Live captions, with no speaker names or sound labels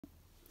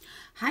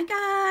Hi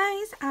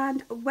guys,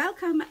 and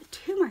welcome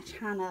to my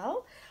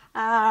channel.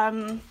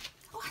 Oh,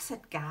 I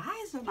said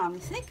guys. I don't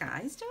normally say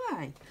guys, do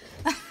I?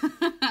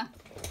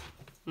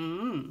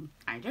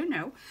 I don't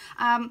know.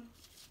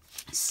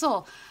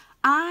 So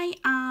I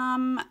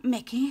am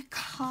making a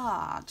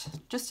card,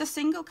 just a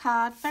single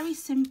card, very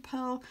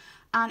simple,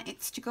 and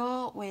it's to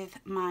go with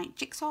my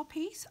jigsaw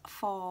piece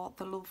for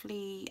the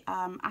lovely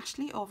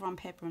Ashley over on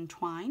Paper and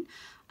Twine.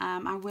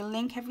 I will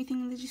link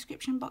everything in the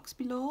description box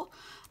below.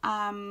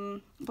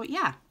 But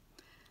yeah,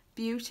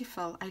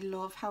 beautiful. I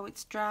love how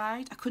it's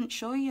dried. I couldn't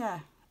show you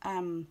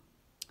on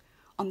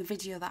the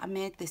video that I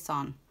made this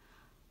on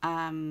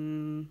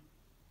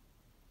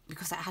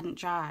because it hadn't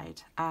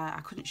dried. I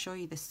couldn't show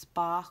you the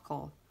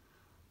sparkle,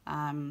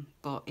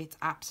 but it's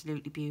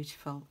absolutely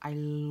beautiful. I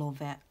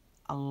love it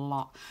a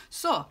lot.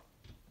 So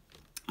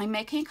I'm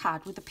making a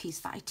card with a piece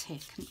that I've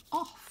taken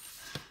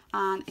off,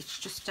 and it's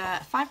just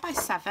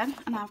 5x7,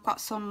 and I've got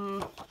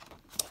some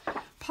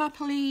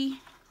purpley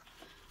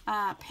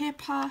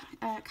paper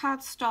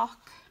cardstock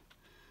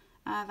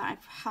that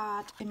I've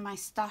had in my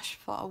stash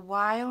for a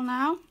while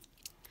now,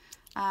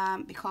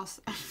 because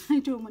I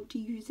don't want to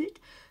use it,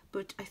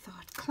 but I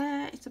thought,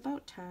 Claire, it's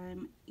about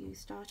time you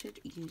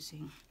started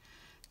using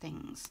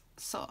things.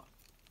 So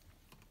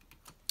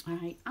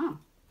I am.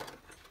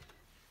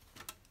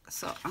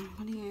 So I'm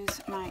going to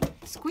use my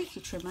squeaky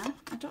trimmer.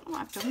 I don't know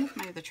what I've done with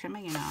my other trimmer,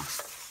 you know.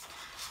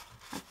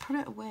 I put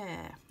it away.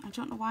 I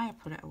don't know why I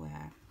put it away,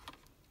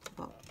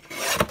 but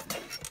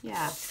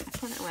yeah, I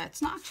put it away.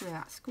 It's not actually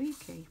that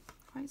squeaky.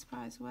 Quite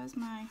surprised. Where's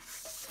my...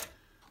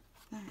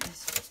 There it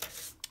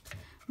is.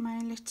 My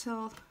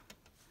little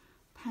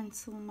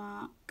pencil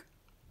mark.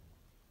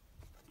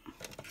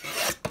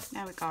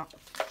 There we go.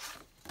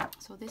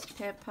 So this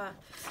paper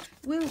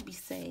will be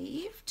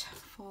saved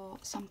for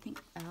something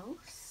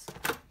else.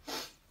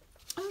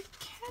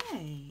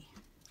 Okay.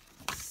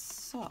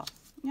 So,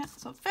 yeah,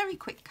 so very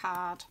quick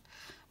card.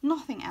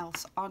 Nothing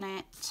else on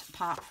it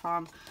apart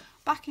from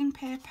backing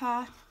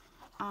paper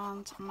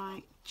and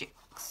my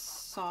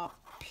jigsaw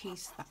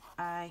piece that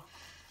I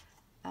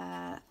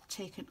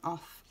taken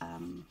off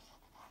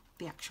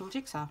the actual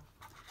jigsaw.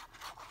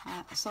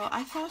 So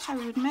I thought I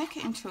would make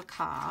it into a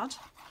card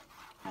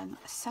and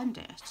send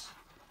it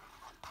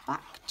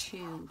back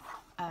to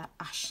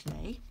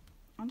Ashley.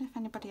 I wonder if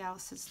anybody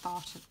else has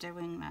thought of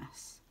doing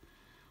this.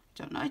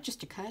 I don't know, it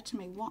just occurred to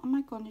me, what am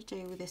I going to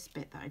do with this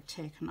bit that I'd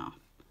taken off?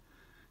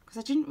 Because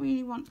I didn't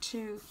really want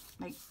to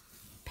like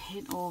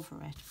paint over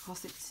it,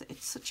 because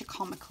it's such a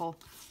comical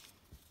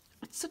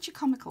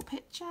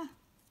picture.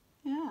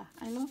 Yeah,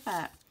 I love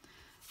it.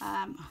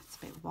 It's a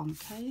bit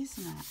wonky,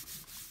 isn't it?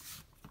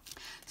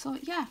 So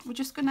yeah, we're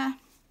just gonna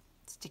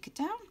stick it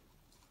down.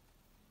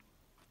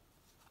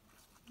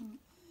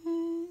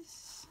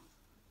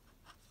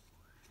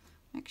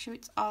 Make sure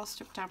it's all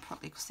stuck down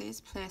properly, because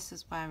there's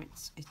places where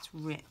it's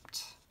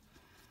ripped.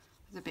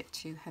 It was a bit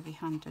too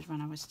heavy-handed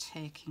when I was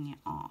taking it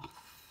off.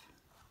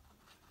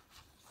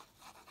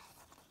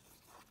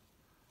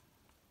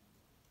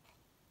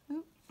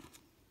 Oop,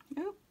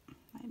 oop,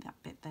 like that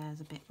bit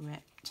there's a bit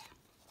ripped.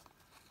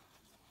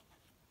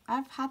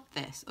 I've had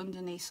this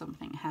underneath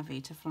something heavy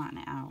to flatten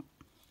it out,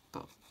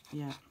 but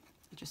yeah,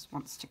 it just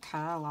wants to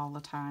curl all the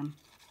time.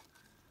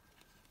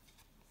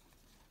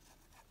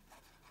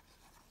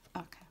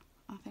 Okay,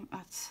 I think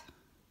that's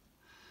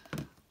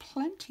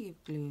plenty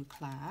of glue,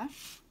 Claire.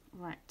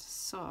 Right,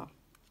 so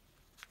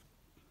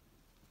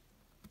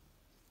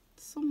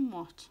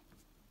somewhat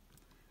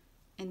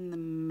in the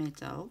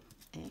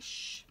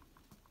middle-ish.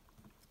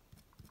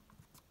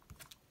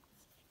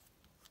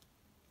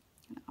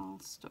 And it all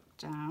stuck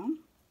down.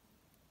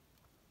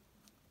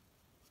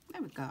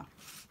 There we go.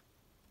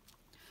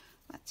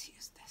 Let's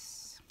use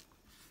this.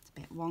 It's a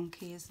bit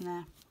wonky, isn't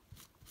it?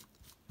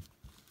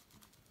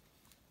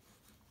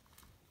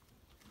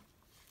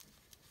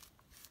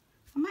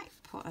 I might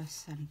put a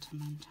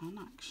sentiment on,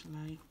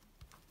 actually.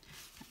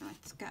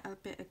 Let's get a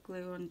bit of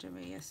glue under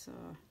here, so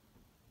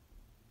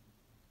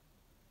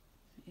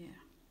yeah.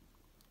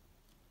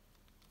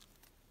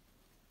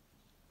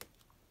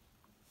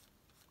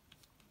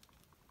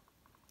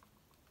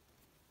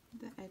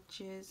 The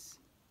edges.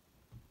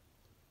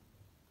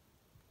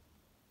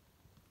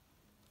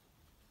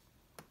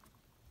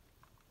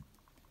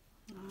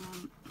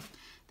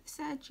 This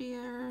edge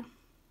here,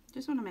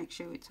 just want to make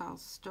sure it's all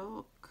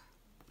stuck.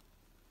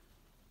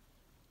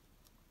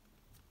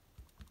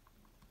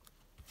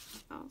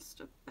 All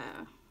stuck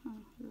there. Oh,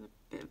 there's a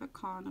bit of a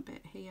corner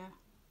bit here.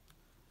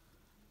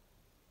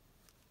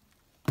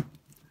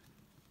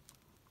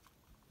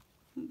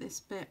 This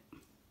bit,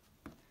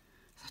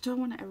 I don't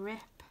want it to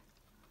rip.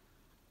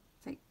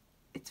 It's like,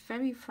 it's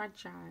very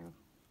fragile. I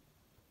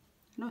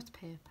know it's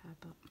paper,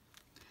 but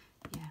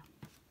yeah.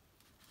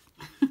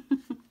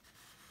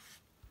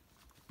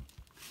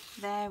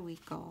 There we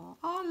go.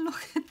 Oh,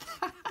 look at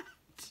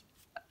that.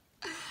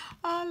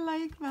 I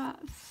like that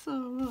so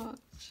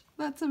much.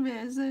 That's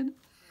amazing.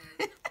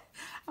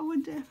 I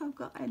wonder if I've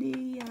got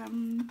any,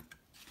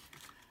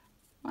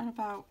 what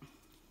about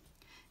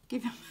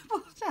giving me a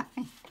bow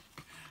tie?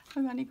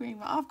 Is there any green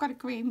one? Oh, I've got a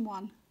green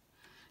one.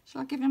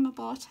 Shall I give him a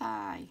bow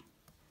tie?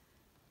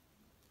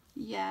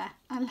 Yeah,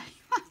 I'm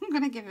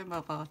going to give him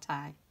a bow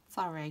tie.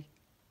 Sorry.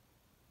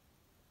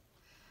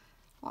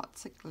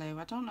 Lots of glue.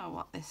 I don't know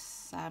what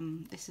this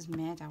is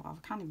made out of.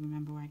 I can't even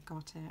remember where I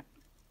got it.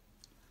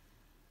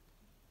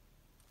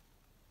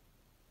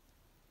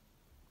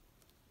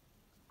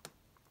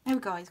 There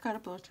we go, he's got a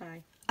bow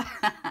tie.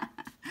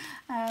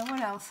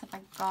 What else have I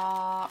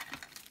got? I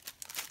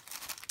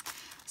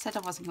said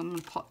I wasn't going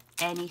to put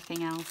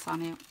anything else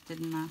on it,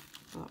 didn't I?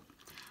 But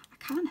I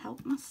can't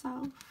help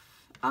myself.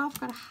 Oh, I've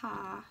got a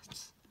heart.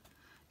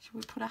 Should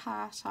we put a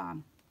heart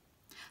on?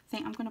 I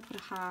think I'm going to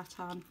put a heart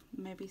on.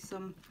 Maybe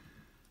some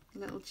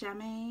little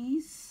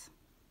gemmies.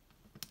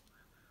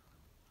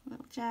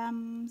 Little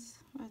gems.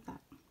 Where's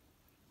that?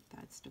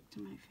 That stuck to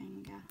my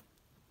finger.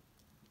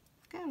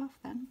 Get it off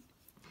then.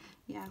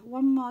 Yeah,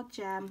 one more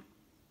gem.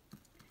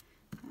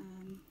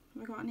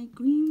 Have I got any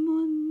green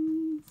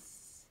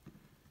ones?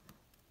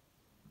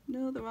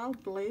 No, they're all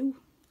blue.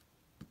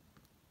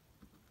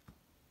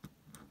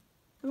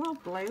 They're all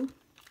blue.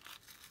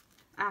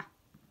 Ah,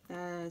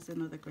 there's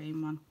another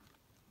green one.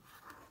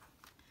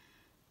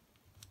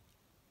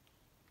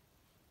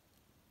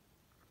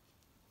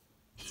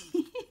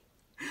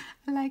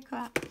 I like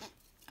that.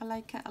 I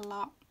like it a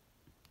lot.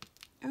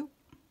 Oh,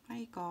 where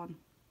you gone?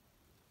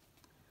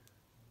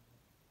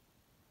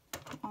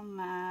 On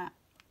there.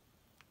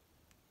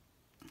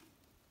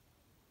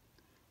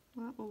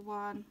 Little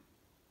one.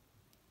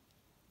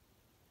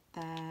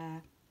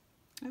 There.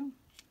 Oh,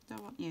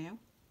 don't want you.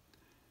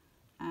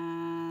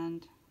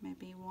 And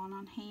maybe one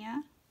on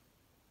here.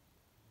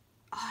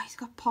 Oh, he's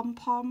got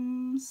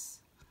pom-poms.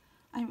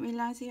 I didn't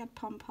realise he had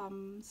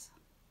pom-poms.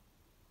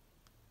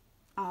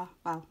 Oh,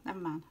 well, never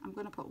mind. I'm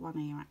going to put one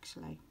here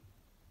actually.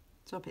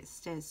 So hope it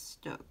stays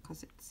stuck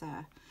because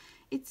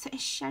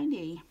it's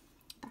shiny.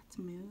 Let's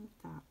move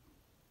that.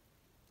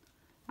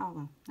 Oh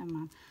well, never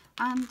mind.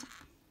 And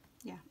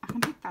yeah, I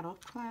can pick that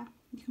up, Claire.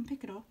 You can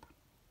pick it up.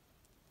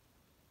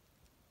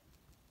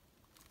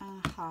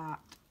 A heart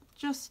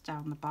just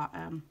down the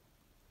bottom.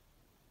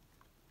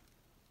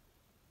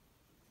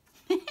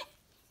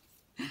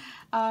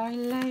 I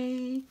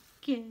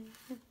like it.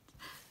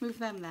 Move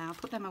them there. I'll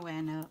put them away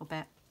in a little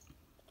bit.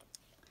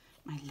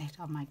 My lid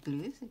on my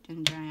glue so it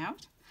didn't dry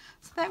out.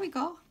 So there we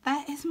go.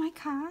 There is my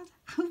card.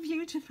 How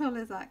beautiful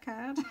is that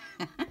card?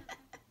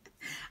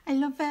 I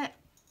love it.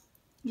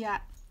 Yeah,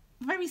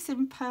 very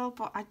simple,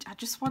 but I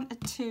just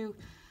wanted to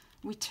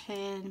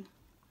retain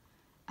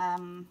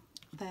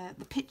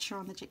the picture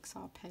on the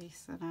jigsaw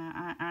piece, and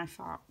I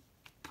thought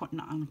putting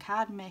it on a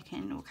card, making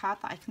it into a card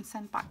that I can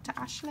send back to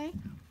Ashley.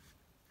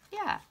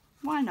 Yeah,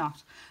 why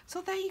not?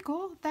 So there you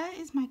go. There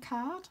is my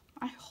card.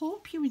 I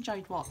hope you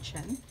enjoyed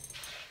watching.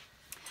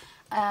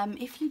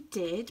 If you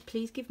did,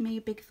 please give me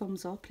a big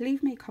thumbs up,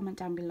 leave me a comment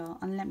down below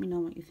and let me know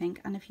what you think.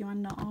 And if you are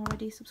not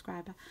already a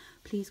subscriber,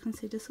 please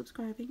consider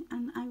subscribing,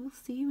 and I will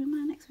see you in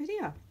my next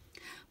video.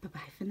 Bye bye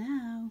for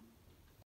now.